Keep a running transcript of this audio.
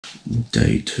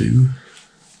day 2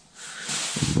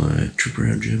 of my trip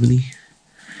around Germany,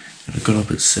 and I got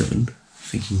up at 7,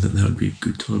 thinking that would be a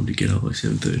good time to get up, like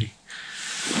 7:30.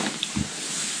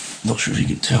 Not sure if you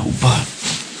can tell, but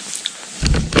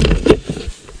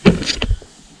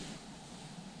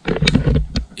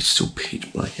it's still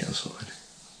pitch black outside.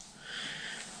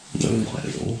 No light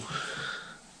at all.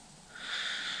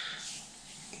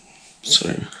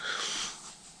 So,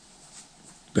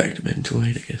 back to bed until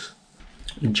 8, I guess.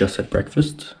 Just had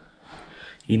breakfast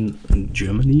in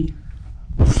Germany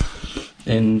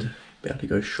and about to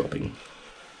go shopping.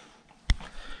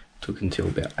 Took until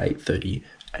about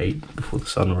 8:38 before the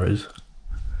sun rose.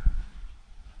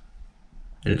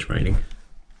 And it's raining.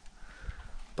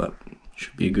 But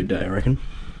should be a good day, I reckon.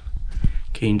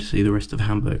 Keen to see the rest of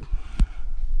Hamburg.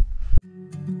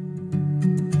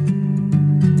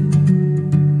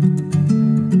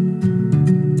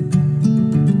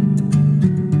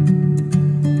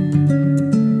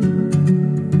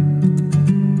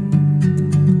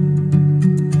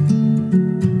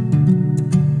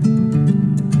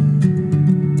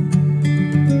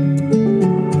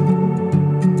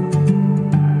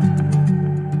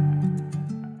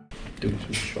 Doing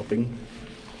some shopping,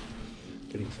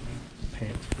 getting some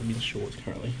pants for me, shorts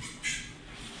currently.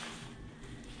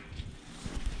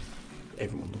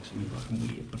 Everyone looks at me like I'm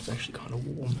weird, but it's actually kind of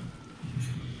warm.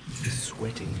 Just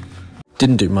sweating.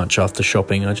 Didn't do much after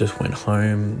shopping. I just went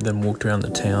home, then walked around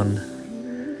the town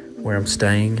where I'm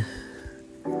staying.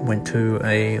 Went to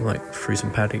through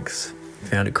some paddocks,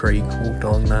 found a creek, walked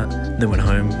along that, then went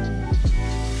home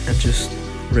and just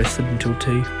rested until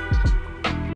tea.